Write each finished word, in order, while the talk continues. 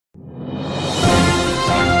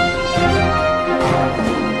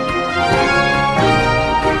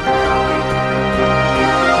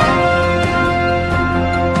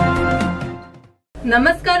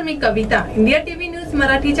नमस्कार, मी कविता. India TV news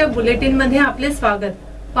मराठीच्या bulletin मध्ये आपले स्वागत.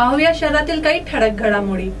 पाहूया शहरातील काही ठळक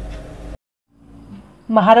घडामोडी.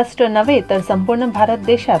 महाराष्ट्र नव्हे तर संपूर्ण भारत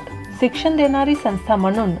देशात शिक्षण देणारी संस्था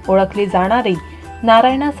म्हणून ओळखली जाणारी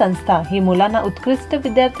नारायण संस्था ही मुलांना उत्कृष्ट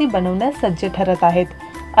विद्यार्थी बनवण्यास सज्ज ठरत आहेत.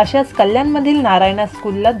 अशाच कल्याणमधील नारायण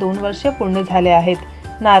स्कूलला 2 वर्ष पूर्ण झाले आहेत.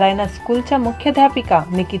 नारायण स्कूलच्या मुख्याध्यापिका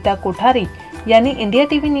निकिता कोठारे यांनी इंडिया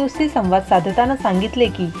टीव्ही न्यूजशी संवाद साधताना सांगितले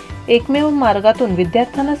की एकमेव मार्गातून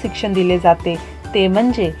विद्यार्थ्यांना शिक्षण दिले जाते ते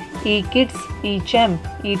म्हणजे E kids, E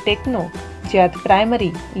champ, E techno, ज्यात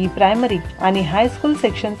प्रायमरी आणि हायस्कूल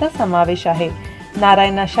सेक्शनचा समावेश आहे.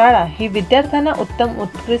 नारायण शाळा ही विद्यार्थ्यांना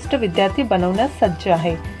उत्कृष्ट विद्यार्थी बनवण्यास सज्ज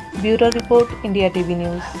आहे. Bureau report, India TV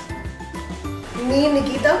news. Me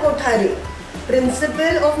Nikita Kothare,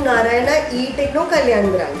 principle of Narayan E techno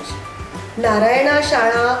Kalyan branch. Narayan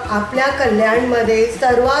शाळा आपल्या कल्याणमध्ये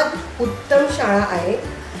सर्वात उत्तम शाळा आहे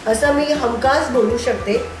असं मी हमखास बोलू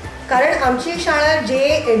शकते, कारण आमची शाळा जे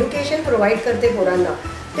एज्युकेशन प्रोव्हाइड करते पोरांना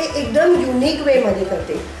ते एकदम युनिक वेमध्ये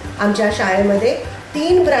करते. आमच्या शाळेमध्ये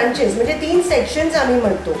 3 ब्रांचेस म्हणजे 3 सेक्शन्स आम्ही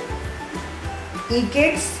म्हणतो, ई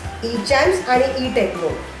किड्स, ई चॅम्प्स आणि ई टेक्नो.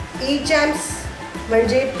 ई चॅम्प्स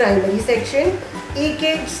म्हणजे प्रायमरी सेक्शन, ई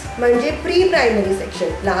किड्स म्हणजे प्री प्रायमरी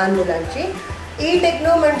सेक्शन लहान मुलांची, ई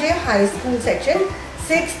टेक्नो म्हणजे high school section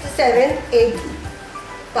 6th, 7th, 8th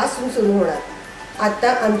पासून सुरू होणार. आता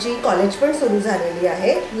आमची कॉलेज पण सुरू झालेली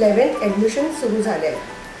आहे, 11th ॲडमिशन सुरू झाले आहे.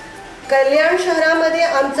 कल्याण शहरामध्ये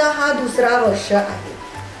आमचा हा 2रा वर्ष आहे.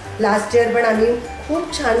 लास्ट इयर पण आम्ही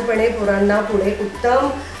खूप छानपणे पोरांना पुढे उत्तम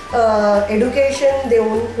एज्युकेशन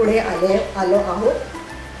देऊन पुढे आलो आहोत.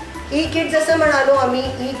 ई किड्स जसं म्हणालो आम्ही,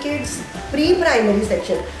 E kids pre primary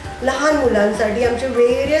section लहान मुलांसाठी आमचे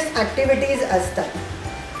वेरियस ॲक्टिव्हिटीज असतात.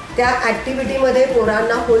 त्या ॲक्टिव्हिटीमध्ये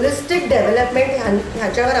पोरांना होलिस्टिक डेव्हलपमेंट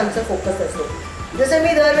ह्याच्यावर आमचा फोकस असतो. जसं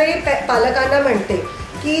मी दरवेळी पालकांना म्हणते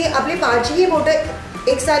की आपली 5ही बोटं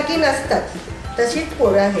एकसारखी नसतात, तशीच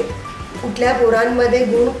पोरं आहेत. कुठल्या पोरांमध्ये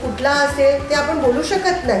गुण कुठला असेल ते आपण बोलू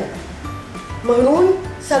शकत नाही. म्हणून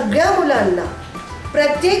सगळ्या मुलांना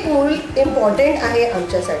प्रत्येक मूल इम्पॉर्टंट आहे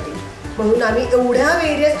आमच्यासाठी. म्हणून आम्ही एवढ्या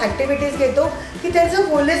वेरियस ॲक्टिव्हिटीज घेतो की त्यांचं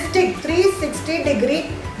होलिस्टिक 360 डिग्री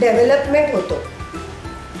डेव्हलपमेंट होतो.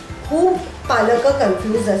 खूप पालक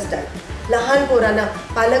कन्फ्यूज असतात. लहान पोरांना,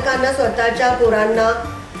 पालकांना स्वतःच्या पोरांना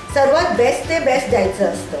सर्वात बेस्ट ते बेस्ट द्यायचं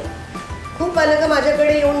असतं. खूप पालक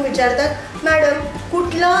माझ्याकडे येऊन विचारतात, मॅडम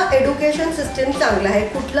कुठला एज्युकेशन सिस्टम चांगला आहे,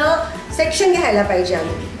 कुठला सेक्शन घ्यायला पाहिजे,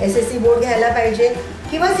 आम्ही SSC बोर्ड घ्यायला पाहिजे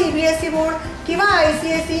किंवा CBSE बोर्ड किंवा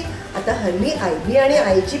ICSE. आता हल्ली IB आणि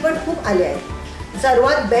IC पण खूप आले आहेत.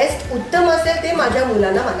 सर्वात बेस्ट उत्तम असेल ते माझ्या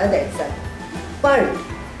मुलांना मला द्यायचं आहे. पण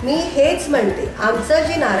मी हेच म्हणते, आमचं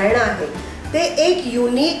जे नारायण आहे ते एक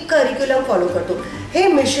युनिक करिक्युलम फॉलो करतो. हे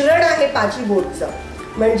मिश्रण आहे 5ही बोर्डचं.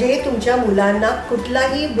 म्हणजे तुमच्या मुलांना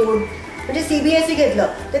कुठलाही बोर्ड म्हणजे CBSE घेतलं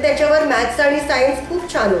तर त्याच्यावर मॅथ्स आणि सायन्स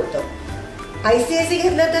खूप छान होतं. ICSE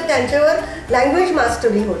घेतलं तर त्यांच्यावर लँग्वेज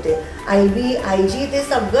मास्टरी होते. IB, IG ते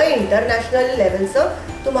सगळं इंटरनॅशनल लेवलचं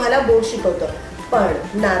तुम्हाला बोर्ड शिकवतं.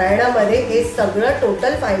 पण नारायणामध्ये हे सगळं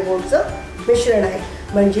टोटल 5 बोर्डचं मिश्रण आहे.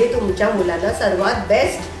 म्हणजे तुमच्या मुलांना सर्वात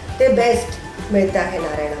बेस्ट ते बेस्ट मिळतं आहे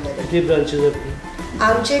नारायणामध्ये. किती ब्रांचेस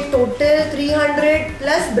आमचे total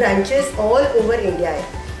 300+ branches all over India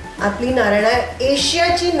आहेत. आपली नारायण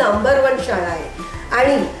एशियाची नंबर 1 शाळा आहे.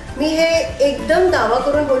 आणि मी हे एकदम दावा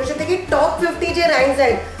करून बोलू शकते की टॉप 50 जे रँक्स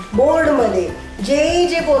आहेत बोर्डमध्ये,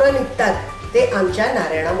 जे पोरं निघतात ते आमच्या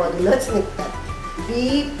नारायणामधूनच निघतात.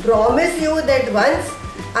 We promise you that once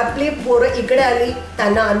आपली पोरं इकडे आली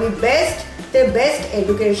त्यांना आम्ही बेस्ट ते बेस्ट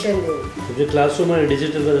एज्युकेशन देऊ. म्हणजे क्लासरूम आणि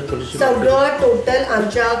डिजिटल सगळं टोटल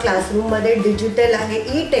आमच्या क्लासरूममध्ये डिजिटल आहे.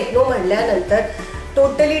 ई टेक्नो म्हणल्यानंतर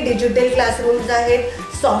टोटली डिजिटल क्लासरूम्स आहेत.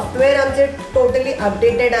 सॉफ्टवेअर आमचे टोटली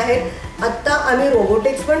अपडेटेड आहेत. आत्ता आम्ही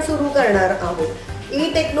रोबोटिक्स पण सुरू करणार आहोत. ई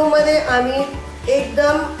टेक्नोमध्ये आम्ही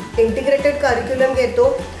एकदम इंटिग्रेटेड करिक्युलम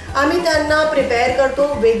घेतो. आम्ही त्यांना प्रिपेअर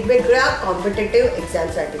करतो वेगवेगळ्या कॉम्पिटेटिव्ह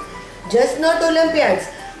एक्झामसाठी. Just not Olympiads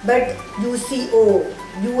but UCO,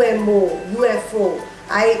 UMO, UFO,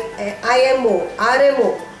 IMO, RMO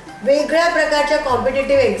वेगळ्या प्रकारच्या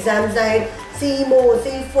कॉम्पिटेटिव्ह एक्झाम्स आहेत. CMO,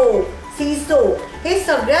 CFO, CISO हे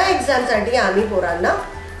सगळ्या एक्झामसाठी आम्ही पोरांना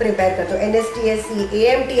प्रिपेअर करतो. NSTSC,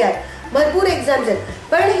 AMTI भरपूर एक्झाम्स आहेत.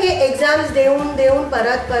 पण हे एक्झाम्स देऊन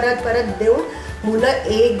परत देऊन मुलं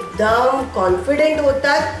एकदम कॉन्फिडेंट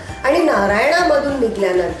होतात आणि नारायणामधून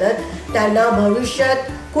निघाल्यानंतर त्यांना भविष्यात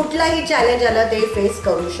कुठलाही चॅलेंज आला ते फेस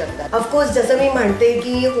करू शकतात. ऑफकोर्स जसं मी म्हणते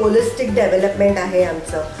की होलिस्टिक डेव्हलपमेंट आहे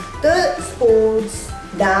आमचं, तर स्पोर्ट्स,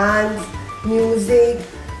 डान्स, म्युझिक,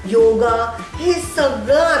 योगा हे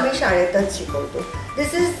सगळं आम्ही शाळेतच शिकवतो.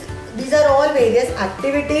 दिस is these are all various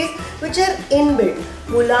activities which are inbuilt.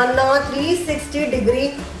 मुलांना 360 डिग्री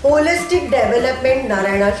होलिस्टिक डेव्हलपमेंट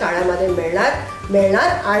नारायणा शाळामध्ये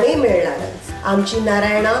मिळणार आणि मिळणारच. आमची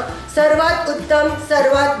नारायणा सर्वात उत्तम,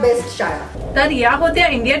 सर्वात बेस्ट शाळा. तर या होत्या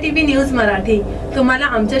इंडिया टीव्ही न्यूज मराठी. तुम्हाला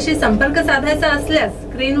आमच्याशी संपर्क साधायचा असल्यास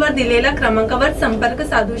स्क्रीनवर दिलेल्या क्रमांकावर संपर्क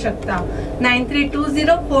साधू शकता.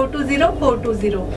 9320420420.